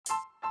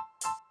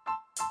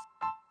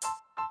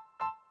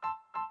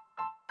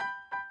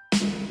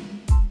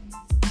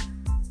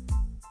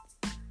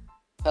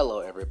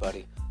Hello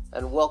everybody,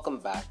 and welcome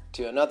back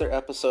to another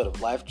episode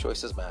of Life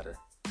Choices Matter.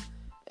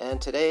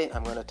 And today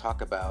I'm going to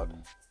talk about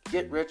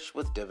Get Rich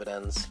with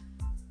Dividends,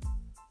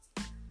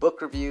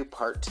 Book Review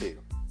Part 2.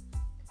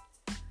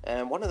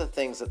 And one of the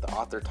things that the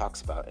author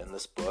talks about in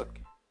this book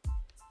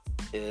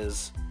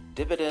is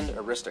dividend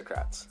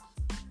aristocrats.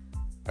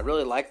 I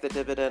really like the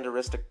dividend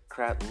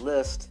aristocrat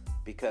list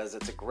because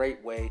it's a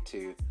great way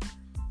to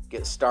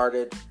get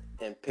started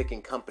in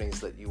picking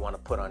companies that you want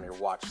to put on your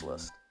watch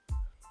list.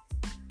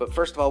 But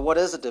first of all, what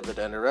is a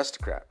dividend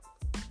aristocrat?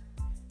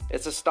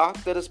 It's a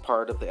stock that is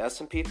part of the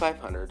S&P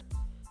 500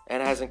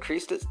 and has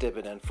increased its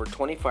dividend for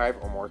 25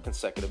 or more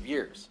consecutive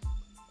years.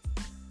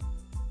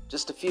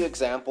 Just a few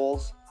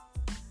examples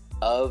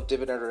of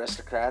dividend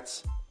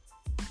aristocrats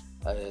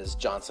is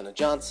Johnson &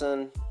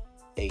 Johnson,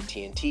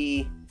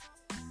 AT&T,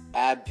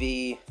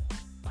 AbbVie,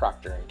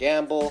 Procter &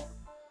 Gamble,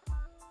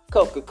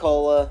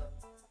 Coca-Cola,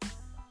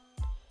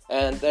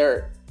 and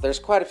there's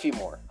quite a few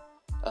more.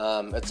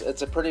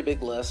 It's a pretty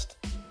big list,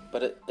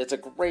 but it's a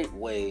great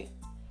way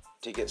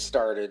to get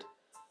started.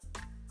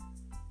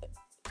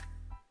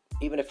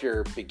 Even if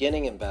you're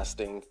beginning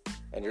investing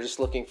and you're just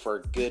looking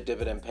for good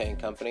dividend-paying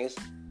companies,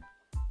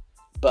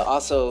 but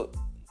also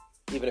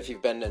even if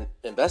you've been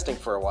investing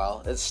for a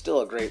while, it's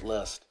still a great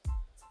list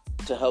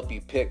to help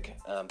you pick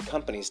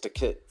companies to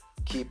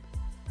keep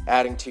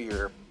adding to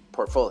your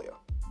portfolio.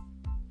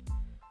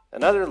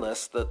 Another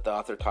list that the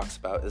author talks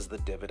about is the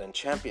Dividend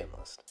Champion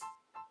list.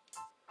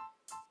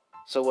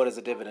 So what is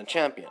a dividend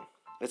champion?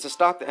 It's a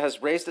stock that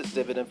has raised its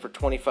dividend for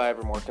 25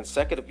 or more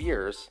consecutive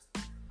years,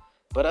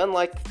 but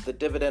unlike the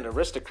dividend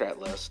aristocrat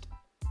list,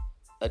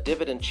 a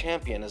dividend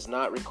champion is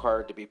not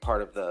required to be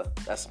part of the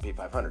S&P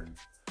 500.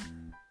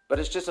 But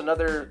it's just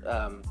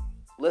another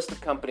list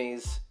of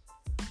companies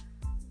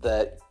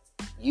that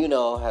you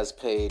know has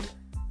paid,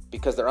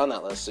 because they're on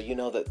that list, so you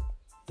know that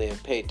they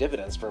have paid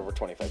dividends for over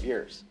 25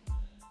 years.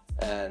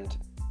 And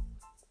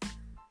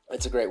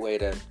it's a great way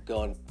to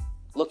go and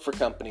look for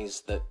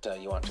companies that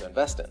you want to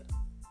invest in.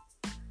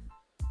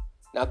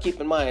 Now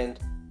keep in mind,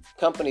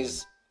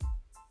 companies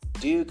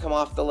do come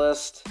off the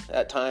list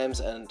at times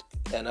and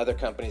other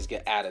companies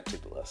get added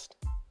to the list.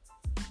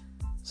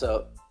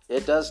 So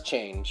it does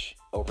change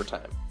over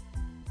time.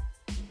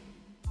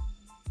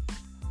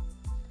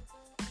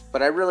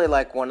 But I really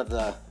like one of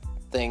the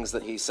things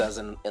that he says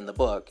in the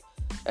book,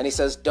 and he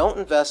says, don't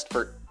invest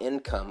for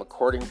income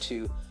according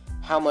to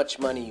how much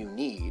money you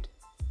need.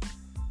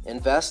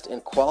 Invest in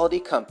quality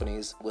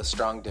companies with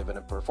strong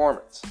dividend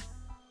performance.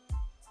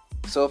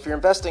 So if you're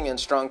investing in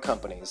strong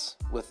companies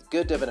with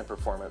good dividend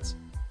performance,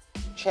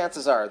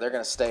 chances are they're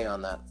going to stay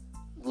on that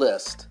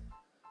list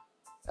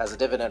as a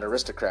dividend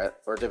aristocrat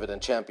or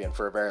dividend champion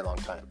for a very long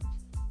time.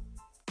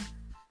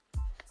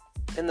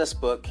 In this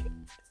book,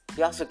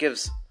 he also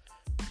gives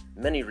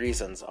many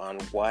reasons on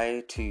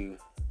why to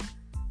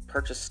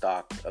purchase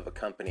stock of a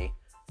company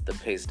that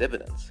pays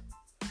dividends.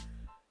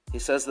 He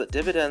says that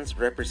dividends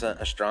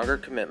represent a stronger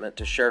commitment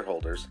to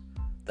shareholders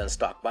than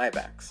stock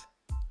buybacks.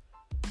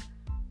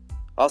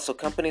 Also,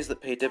 companies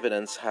that pay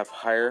dividends have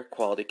higher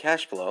quality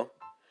cash flow,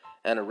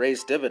 and a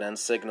raised dividend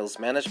signals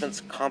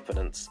management's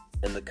confidence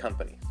in the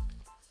company.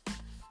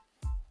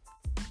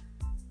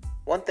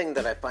 One thing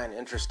that I find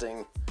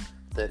interesting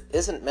that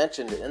isn't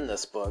mentioned in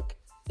this book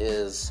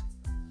is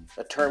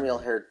a term you'll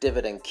hear,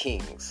 dividend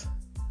kings.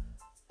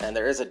 And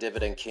there is a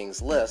dividend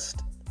kings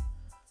list.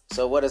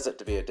 So what is it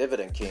to be a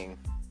dividend king?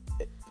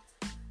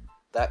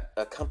 That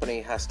a company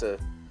has to,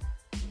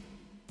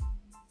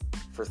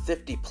 for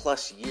 50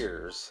 plus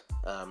years,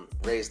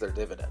 raise their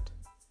dividend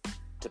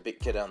to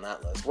get on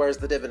that list. Whereas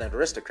the dividend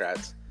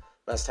aristocrats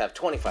must have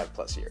 25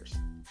 plus years.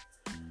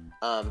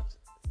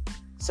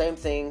 Same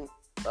thing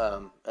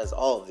as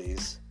all of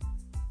these.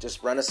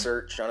 Just run a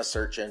search on a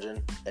search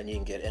engine and you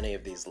can get any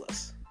of these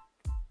lists.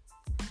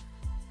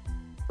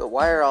 But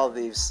why are all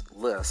these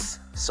lists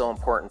so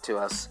important to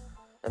us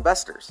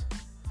investors?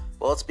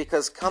 Well, it's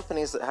because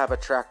companies that have a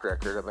track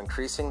record of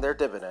increasing their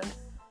dividend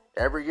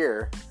every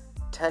year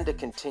tend to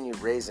continue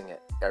raising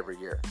it every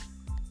year.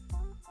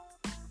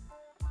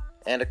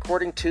 And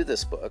according to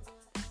this book,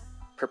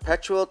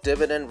 perpetual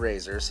dividend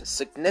raisers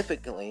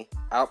significantly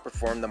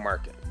outperform the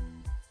market.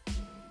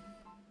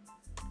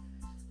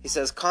 He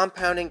says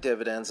compounding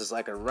dividends is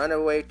like a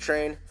runaway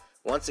train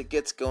once it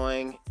gets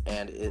going,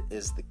 and it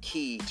is the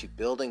key to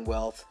building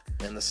wealth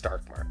in the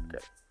stock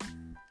market.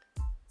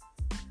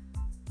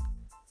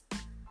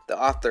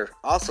 The author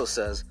also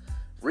says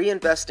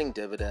reinvesting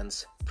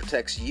dividends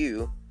protects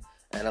you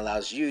and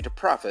allows you to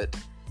profit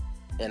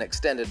in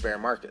extended bear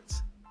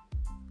markets.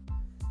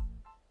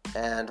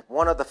 And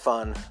one of the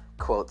fun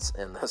quotes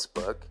in this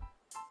book,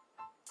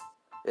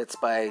 it's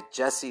by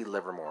Jesse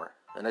Livermore,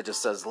 and it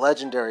just says,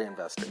 legendary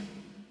investor.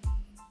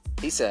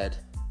 He said,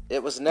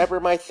 "It was never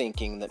my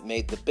thinking that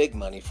made the big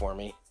money for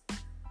me.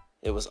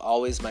 It was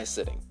always my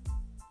sitting."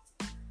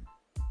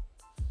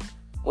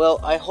 Well,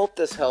 I hope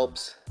this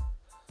helps.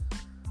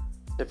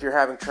 If you're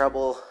having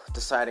trouble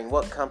deciding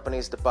what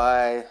companies to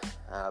buy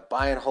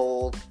and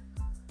hold,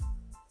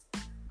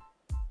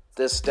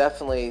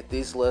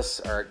 these lists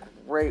are a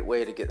great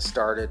way to get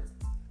started,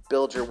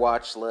 build your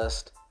watch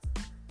list,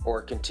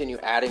 or continue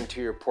adding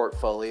to your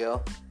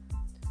portfolio.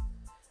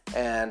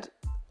 And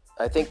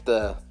I think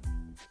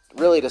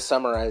really to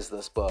summarize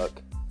this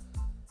book,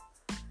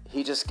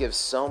 he just gives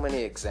so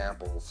many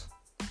examples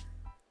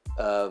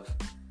of,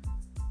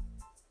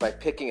 by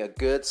picking a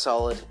good,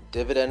 solid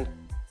dividend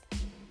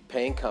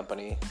paying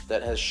company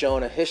that has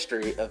shown a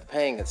history of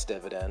paying its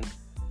dividend.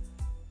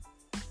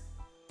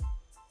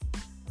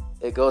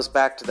 It goes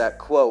back to that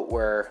quote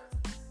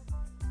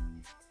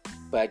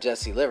by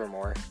Jesse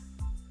Livermore,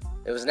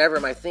 "It was never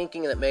my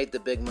thinking that made the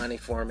big money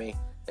for me.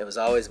 It was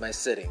always my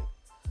sitting."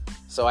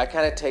 So I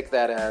kind of take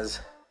that as,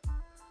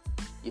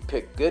 you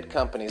pick good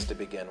companies to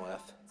begin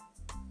with,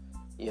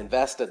 you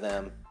invest in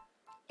them,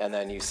 and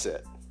then you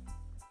sit.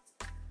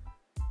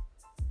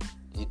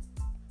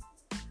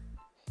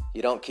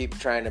 You don't keep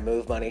trying to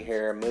move money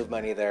here, move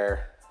money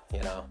there,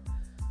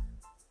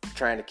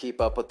 trying to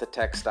keep up with the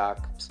tech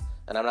stocks.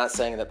 And I'm not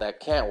saying that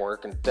can't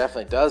work, and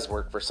definitely does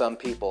work for some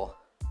people.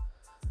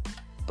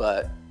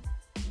 But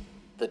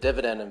the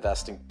dividend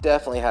investing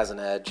definitely has an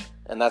edge,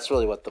 and that's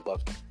really what the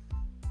book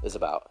is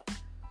about,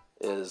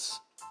 is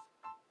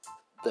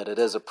that it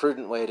is a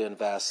prudent way to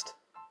invest.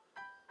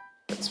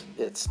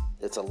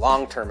 It's a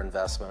long-term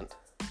investment,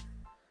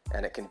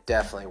 and it can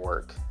definitely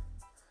work.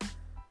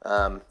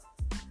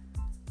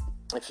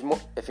 If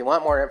you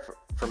want more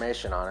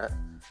information on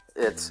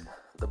it,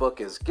 the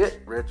book is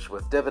Get Rich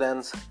with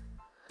Dividends,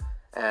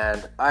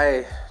 and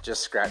I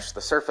just scratched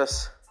the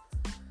surface.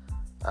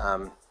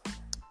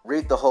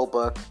 Read the whole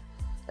book,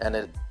 and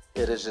it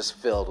is just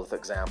filled with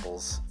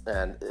examples,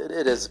 and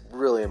it is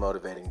really a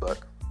motivating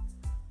book.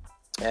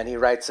 And he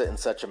writes it in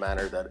such a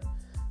manner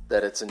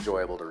that it's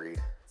enjoyable to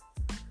read.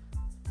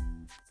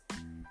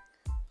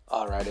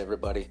 All right,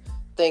 everybody.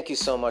 Thank you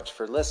so much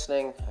for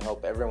listening. I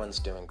hope everyone's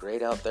doing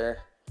great out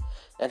there.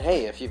 And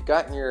hey, if you've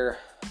gotten your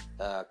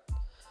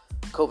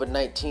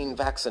COVID-19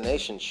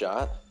 vaccination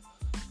shot,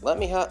 let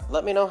me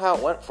know how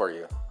it went for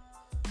you.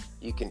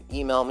 You can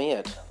email me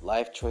at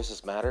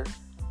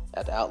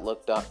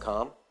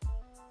lifechoicesmatter@outlook.com.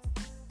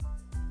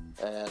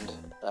 And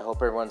I hope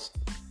everyone's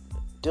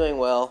doing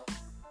well.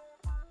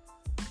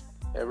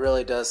 It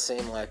really does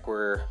seem like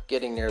we're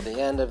getting near the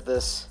end of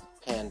this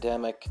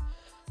pandemic.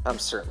 I'm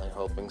certainly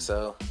hoping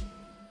so.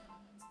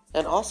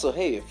 And also,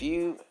 hey, if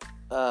you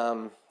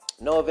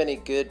know of any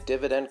good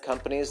dividend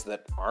companies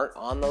that aren't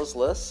on those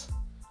lists,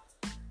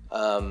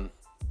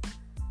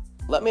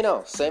 let me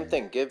know. Same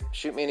thing.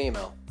 Shoot me an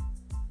email.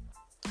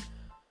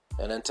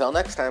 And until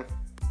next time.